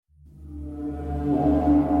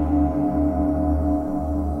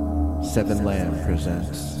Seven Lamb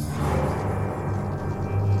presents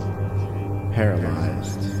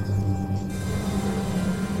Paralyzed.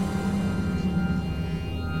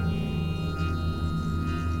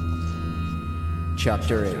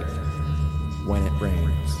 Chapter 8, When It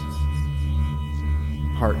Rains.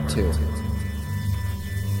 Part 2.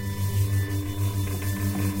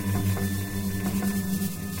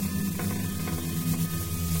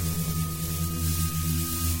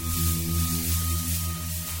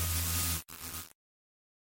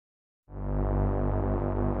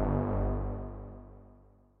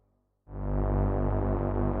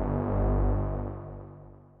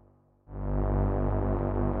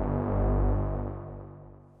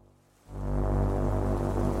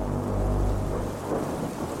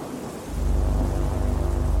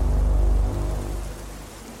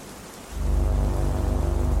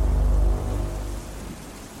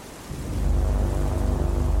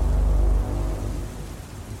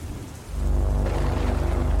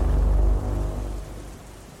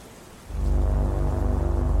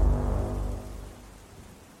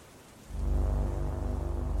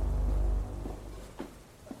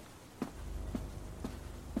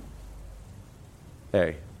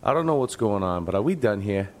 Hey, I don't know what's going on, but are we done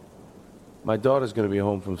here? My daughter's going to be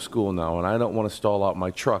home from school now, and I don't want to stall out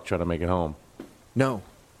my truck trying to make it home. No,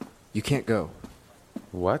 you can't go.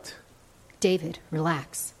 What? David,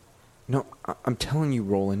 relax. No, I'm telling you,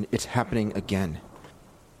 Roland, it's happening again.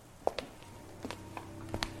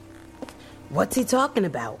 What's he talking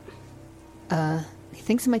about? He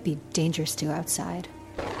thinks it might be dangerous to go outside.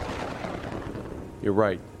 You're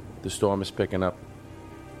right. The storm is picking up.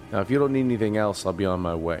 Now, if you don't need anything else, I'll be on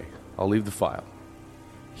my way. I'll leave the file.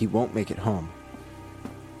 He won't make it home.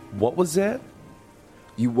 What was that?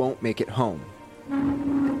 You won't make it home.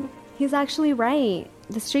 He's actually right.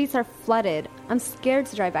 The streets are flooded. I'm scared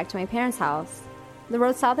to drive back to my parents' house. The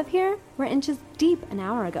roads south of here were inches deep an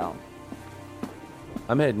hour ago.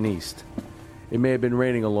 I'm heading east. It may have been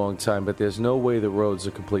raining a long time, but there's no way the roads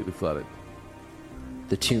are completely flooded.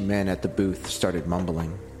 The two men at the booth started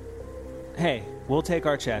mumbling. Hey, we'll take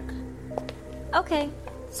our check. Okay.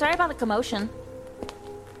 Sorry about the commotion.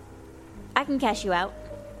 I can cash you out.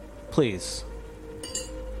 Please.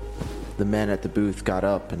 The men at the booth got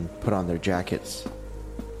up and put on their jackets.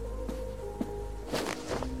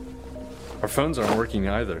 Our phones aren't working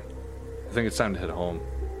either. I think it's time to head home.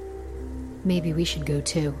 Maybe we should go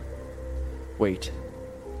too. Wait.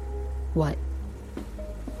 What?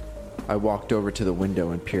 I walked over to the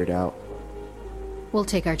window and peered out. We'll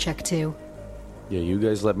take our check too. Yeah, you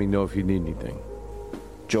guys let me know if you need anything.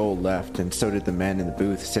 Joel left, and so did the men in the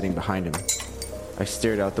booth sitting behind him. I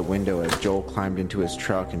stared out the window as Joel climbed into his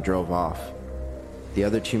truck and drove off. The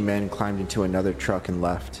other two men climbed into another truck and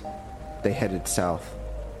left. They headed south.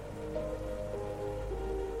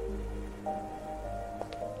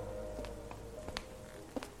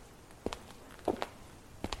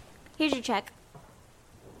 Here's your check.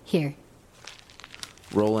 Here,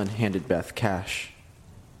 Roland handed Beth cash.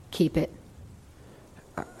 keep it.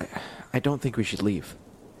 I don't think we should leave.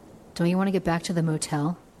 Don't you want to get back to the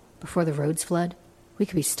motel before the roads flood? We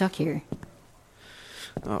could be stuck here.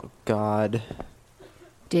 Oh, God.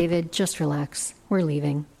 David, just relax. We're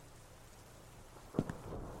leaving.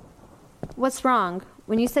 What's wrong?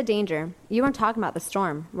 When you said danger, you weren't talking about the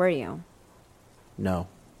storm, were you? No.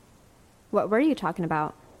 What were you talking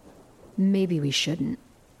about? Maybe we shouldn't.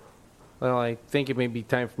 Well, I think it may be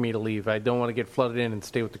time for me to leave. I don't want to get flooded in and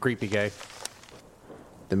stay with the creepy guy.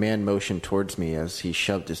 The man motioned towards me as he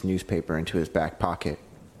shoved his newspaper into his back pocket.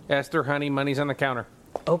 Esther, honey, money's on the counter.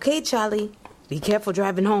 Okay, Charlie. Be careful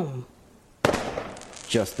driving home.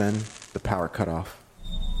 Just then, the power cut off.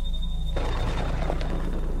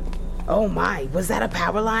 Oh my, was that a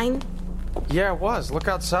power line? Yeah, it was. Look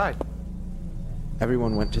outside.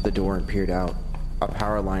 Everyone went to the door and peered out. A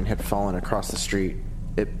power line had fallen across the street.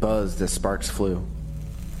 It buzzed as sparks flew.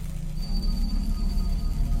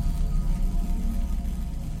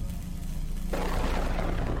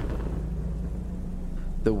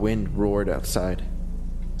 The wind roared outside.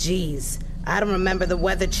 Jeez, I don't remember the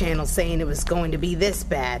Weather Channel saying it was going to be this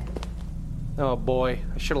bad. Oh boy,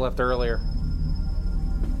 I should have left earlier.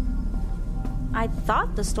 I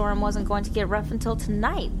thought the storm wasn't going to get rough until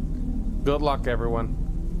tonight. Good luck, everyone.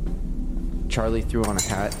 Charlie threw on a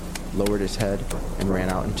hat, lowered his head, and ran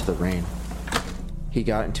out into the rain. He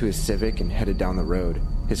got into his Civic and headed down the road,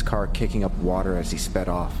 his car kicking up water as he sped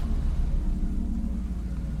off.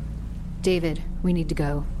 David, we need to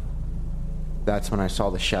go. That's when I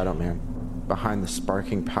saw the Shadow Man, behind the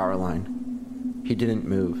sparking power line. He didn't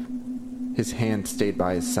move. His hand stayed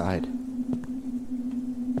by his side.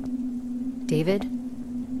 David?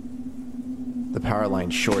 The power line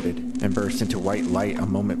shorted and burst into white light a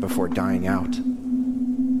moment before dying out.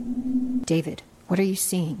 David, what are you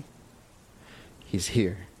seeing? He's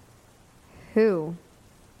here. Who?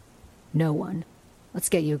 No one. Let's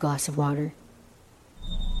get you a glass of water.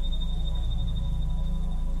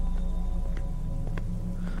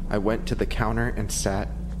 I went to the counter and sat.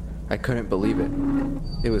 I couldn't believe it.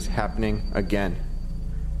 It was happening again.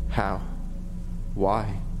 How?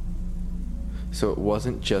 Why? So it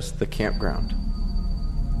wasn't just the campground.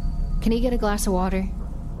 Can you get a glass of water?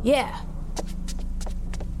 Yeah.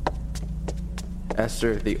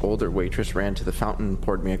 Esther, the older waitress, ran to the fountain and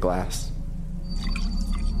poured me a glass.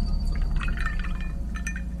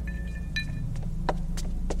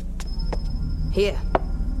 Here.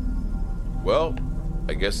 Well,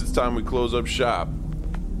 I guess it's time we close up shop.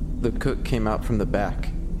 The cook came out from the back.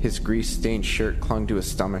 His grease-stained shirt clung to his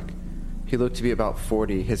stomach. He looked to be about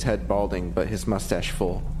 40, his head balding, but his mustache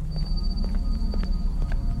full.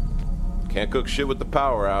 Can't cook shit with the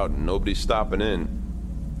power out and nobody's stopping in.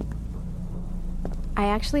 I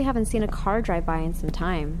actually haven't seen a car drive by in some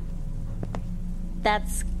time.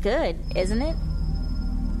 That's good, isn't it?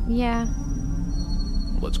 Yeah.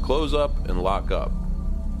 Let's close up and lock up.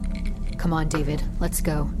 Come on, David. Let's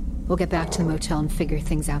go. We'll get back to the motel and figure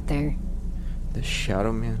things out there. The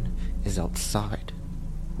Shadow Man is outside.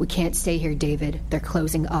 We can't stay here, David. They're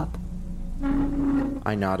closing up.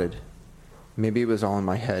 I nodded. Maybe it was all in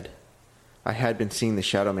my head. I had been seeing the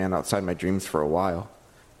Shadow Man outside my dreams for a while.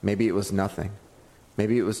 Maybe it was nothing.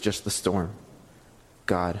 Maybe it was just the storm.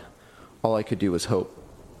 God, all I could do was hope.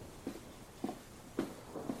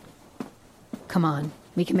 Come on.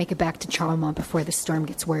 We can make it back to Charlemont before the storm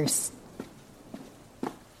gets worse.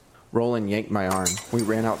 Roland yanked my arm. We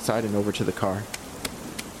ran outside and over to the car.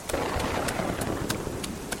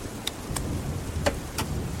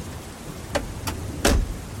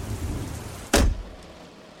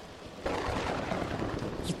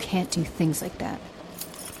 You can't do things like that.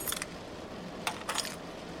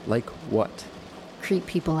 Like what? Creep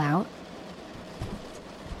people out?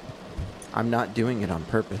 I'm not doing it on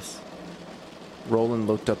purpose. Roland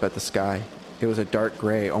looked up at the sky. It was a dark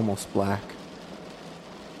gray, almost black.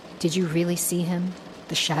 Did you really see him?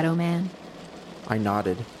 The Shadow Man? I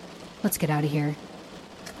nodded. Let's get out of here.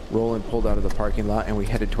 Roland pulled out of the parking lot and we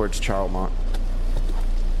headed towards Charlemont.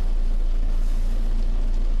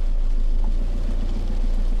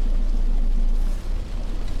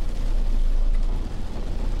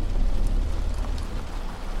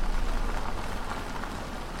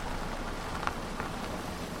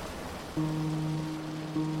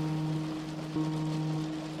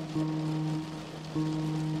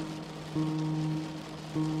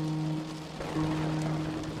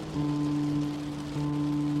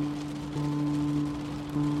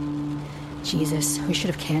 Jesus, we should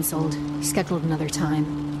have canceled. Scheduled another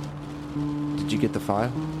time. Did you get the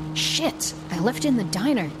file? Shit! I left it in the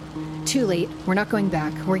diner. Too late. We're not going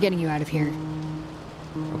back. We're getting you out of here.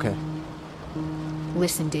 Okay.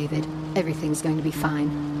 Listen, David. Everything's going to be fine.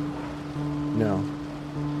 No,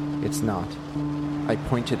 it's not. I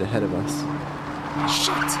pointed ahead of us.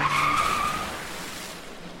 Shit!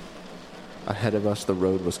 Ahead of us, the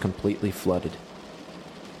road was completely flooded.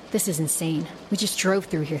 This is insane. We just drove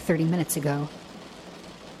through here 30 minutes ago.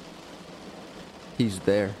 He's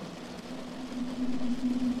there.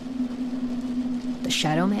 The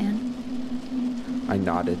Shadow Man? I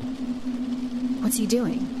nodded. What's he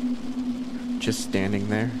doing? Just standing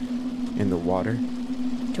there, in the water.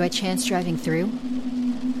 Do I chance driving through?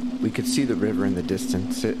 We could see the river in the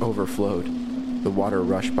distance. It overflowed. The water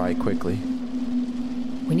rushed by quickly.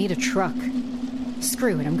 We need a truck.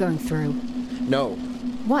 Screw it, I'm going through. No,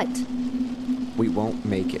 What? we won't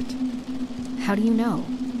make it. How do you know?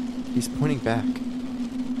 He's pointing back.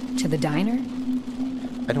 To the diner?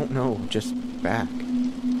 I don't know, just back.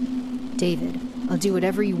 David, I'll do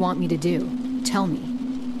whatever you want me to do. Tell me.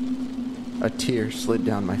 A tear slid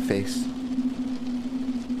down my face.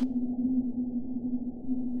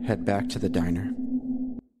 Head back to the diner.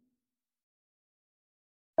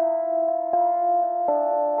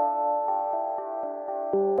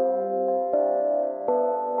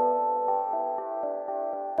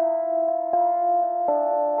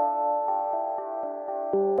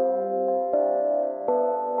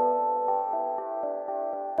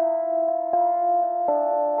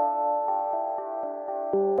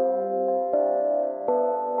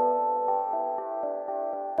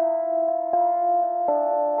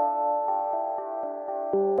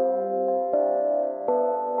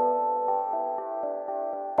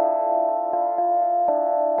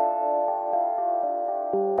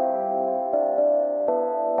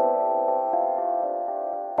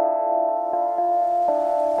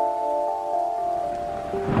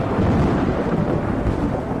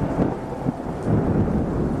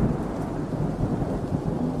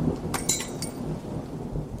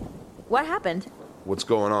 What happened? What's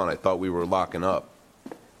going on? I thought we were locking up.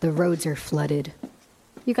 The roads are flooded.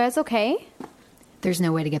 You guys okay? There's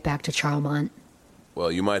no way to get back to Charlemont.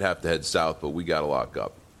 Well, you might have to head south, but we gotta lock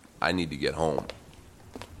up. I need to get home.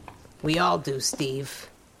 We all do, Steve.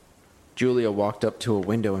 Julia walked up to a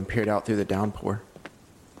window and peered out through the downpour.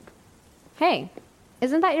 Hey,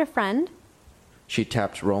 isn't that your friend? She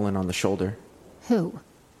tapped Roland on the shoulder. Who?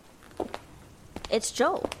 It's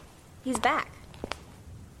Joel. He's back.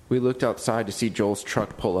 We looked outside to see Joel's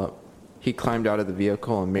truck pull up. He climbed out of the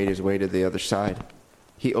vehicle and made his way to the other side.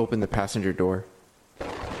 He opened the passenger door.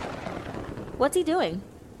 What's he doing?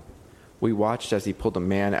 We watched as he pulled a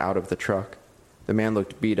man out of the truck. The man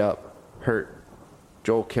looked beat up, hurt.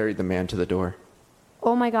 Joel carried the man to the door.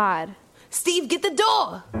 Oh my god. Steve, get the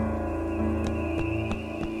door!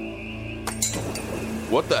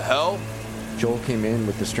 What the hell? Joel came in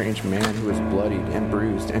with the strange man who was bloodied and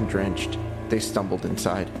bruised and drenched. They stumbled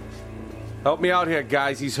inside. Help me out here,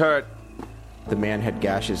 guys. He's hurt. The man had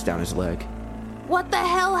gashes down his leg. What the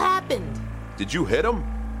hell happened? Did you hit him?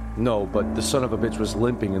 No, but the son of a bitch was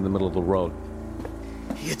limping in the middle of the road.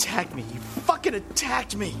 He attacked me. He fucking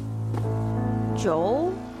attacked me.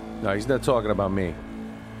 Joel? No, he's not talking about me.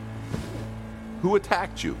 Who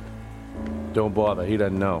attacked you? Don't bother. He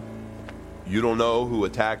doesn't know. You don't know who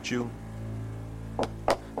attacked you?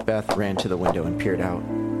 Beth ran to the window and peered out.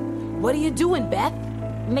 What are you doing, Beth?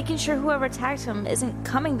 Making sure whoever attacked him isn't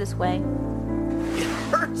coming this way. It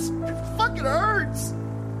hurts. It fucking hurts.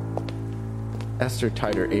 Esther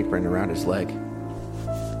tied her apron around his leg.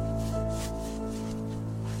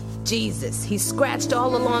 Jesus, he's scratched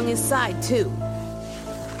all along his side, too.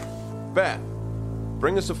 Beth,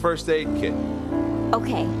 bring us a first aid kit.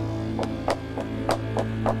 Okay.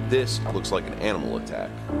 This looks like an animal attack.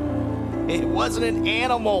 It wasn't an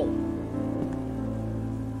animal.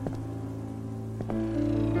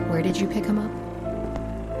 Where did you pick him up?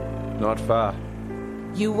 Not far.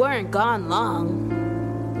 You weren't gone long.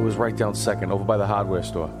 It was right down second, over by the hardware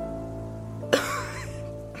store.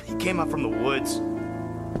 He came up from the woods.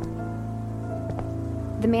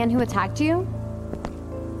 The man who attacked you?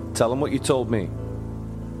 Tell him what you told me.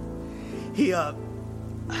 He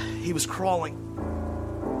was crawling.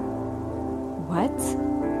 What?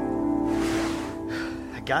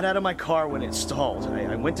 I got out of my car when it stalled.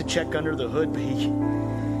 I went to check under the hood, but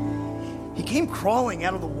he came crawling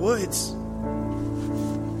out of the woods.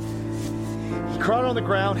 He crawled on the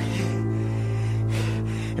ground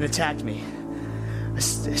and attacked me. I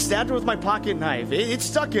stabbed him with my pocket knife. It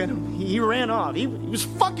stuck in him. He ran off. He was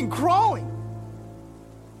fucking crawling.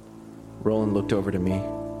 Roland looked over to me.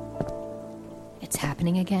 It's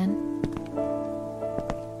happening again?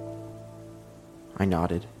 I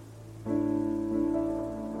nodded.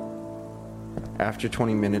 After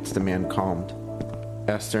 20 minutes, the man calmed.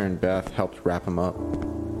 Esther and Beth helped wrap him up.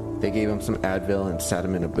 They gave him some Advil and sat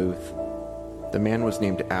him in a booth. The man was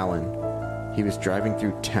named Alan. He was driving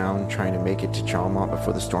through town trying to make it to Charlemont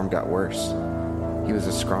before the storm got worse. He was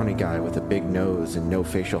a scrawny guy with a big nose and no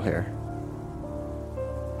facial hair.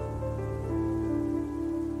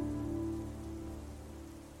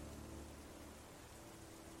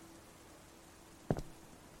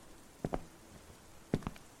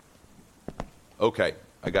 Okay,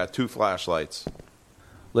 I got 2 flashlights.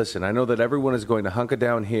 Listen, I know that everyone is going to hunker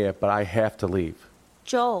down here, but I have to leave.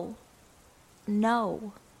 Joel.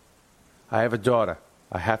 No. I have a daughter.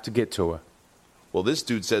 I have to get to her. Well, this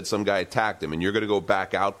dude said some guy attacked him, and you're gonna go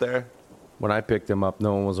back out there? When I picked him up,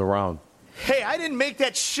 no one was around. Hey, I didn't make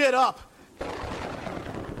that shit up.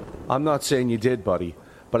 I'm not saying you did, buddy,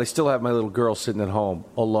 but I still have my little girl sitting at home,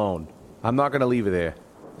 alone. I'm not going to leave her there,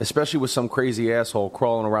 especially with some crazy asshole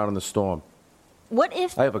crawling around in the storm. What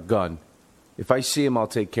if... I have a gun. If I see him, I'll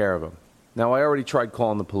take care of him. Now, I already tried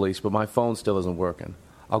calling the police, but my phone still isn't working.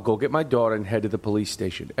 I'll go get my daughter and head to the police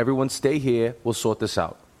station. Everyone stay here. We'll sort this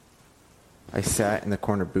out. I sat in the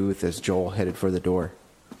corner booth as Joel headed for the door.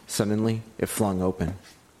 Suddenly, it flung open.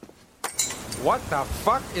 What the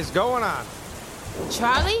fuck is going on?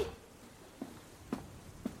 Charlie?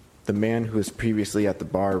 The man who was previously at the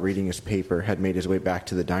bar reading his paper had made his way back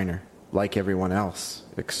to the diner, like everyone else,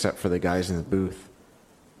 except for the guys in the booth.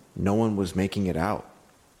 No one was making it out.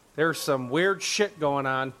 There's some weird shit going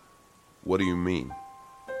on. What do you mean?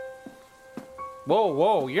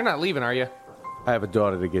 Whoa, you're not leaving, are you? I have a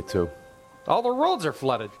daughter to get to. All the roads are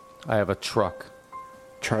flooded. I have a truck.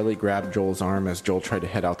 Charlie grabbed Joel's arm as Joel tried to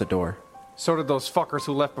head out the door. So did those fuckers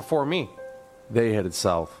who left before me. They headed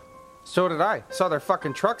south. So did I. Saw their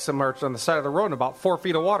fucking truck submerged on the side of the road in about 4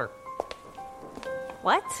 feet of water.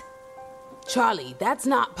 What? Charlie, that's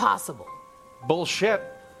not possible. Bullshit.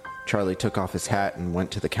 Charlie took off his hat and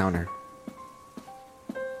went to the counter.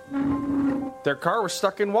 Their car was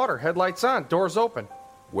stuck in water, headlights on, doors open.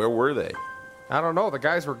 Where were they? I don't know, the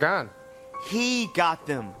guys were gone. He got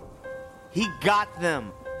them. He got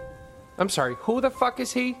them. I'm sorry, who the fuck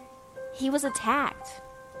is he? He was attacked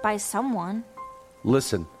by someone.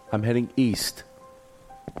 Listen, I'm heading east.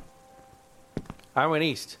 I went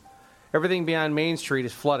east. Everything beyond Main Street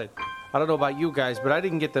is flooded. I don't know about you guys, but I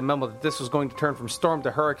didn't get the memo that this was going to turn from storm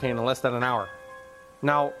to hurricane in less than an hour.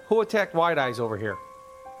 Now, who attacked White Eyes over here?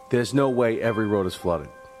 There's no way every road is flooded.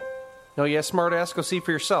 No, yeah, smart ass, go see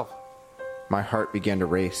for yourself. My heart began to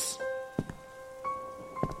race.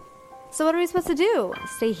 So what are we supposed to do?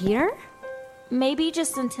 Stay here? Maybe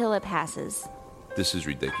just until it passes. This is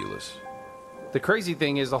ridiculous. The crazy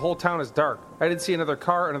thing is the whole town is dark. I didn't see another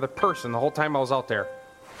car, another person the whole time I was out there.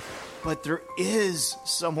 But there is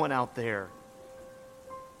someone out there.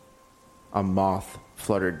 A moth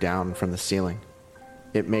fluttered down from the ceiling.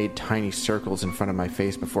 It made tiny circles in front of my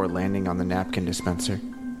face before landing on the napkin dispenser.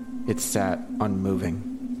 It sat unmoving.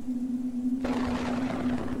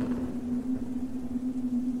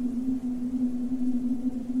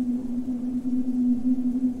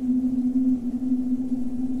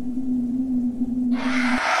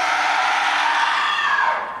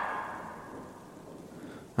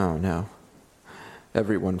 Oh no.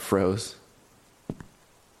 Everyone froze.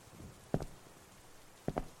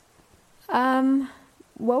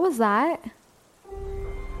 What was that?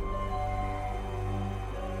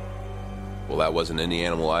 Well, that wasn't any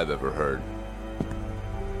animal I've ever heard.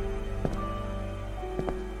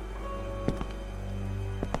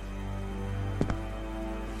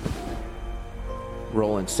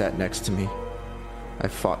 Roland sat next to me. I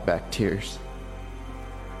fought back tears.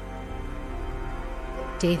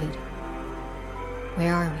 David,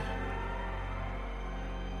 where are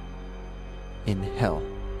we? In hell.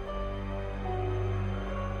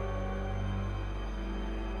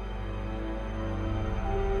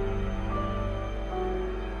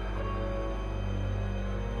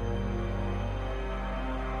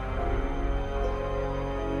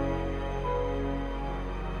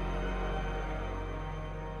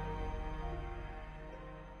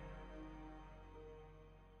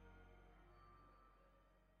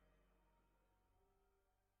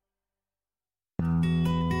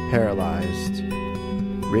 Paralyzed.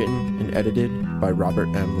 Written and edited by Robert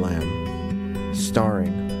M. Lamb.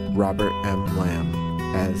 Starring Robert M. Lamb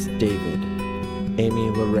as David,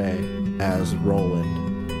 Amy LeRae as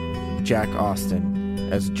Roland, Jack Austin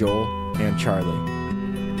as Joel and Charlie,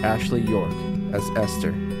 Ashley York as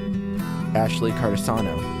Esther, Ashley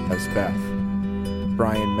Cardasano as Beth,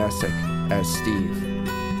 Brian Messick as Steve,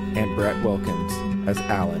 and Brett Wilkins as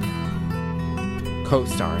Alan.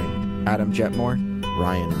 Co-starring Adam Jetmore,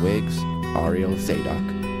 Ryan Wiggs, Ariel Zadok,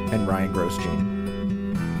 and Ryan Grosjean.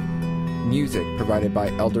 Music provided by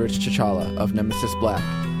Eldritch T'Challa of Nemesis Black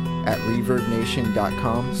at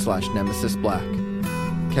ReverbNation.com/Nemesis Black,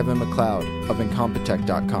 Kevin MacLeod of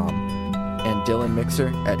Incompetech.com, and Dylan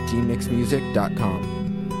Mixer at DMixMusic.com.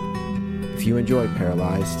 If you enjoyed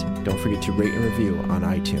Paralyzed, don't forget to rate and review on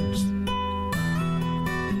iTunes.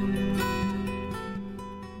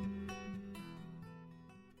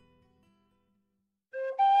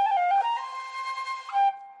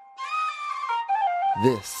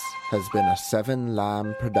 This has been a Seven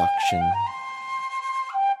Lamb production.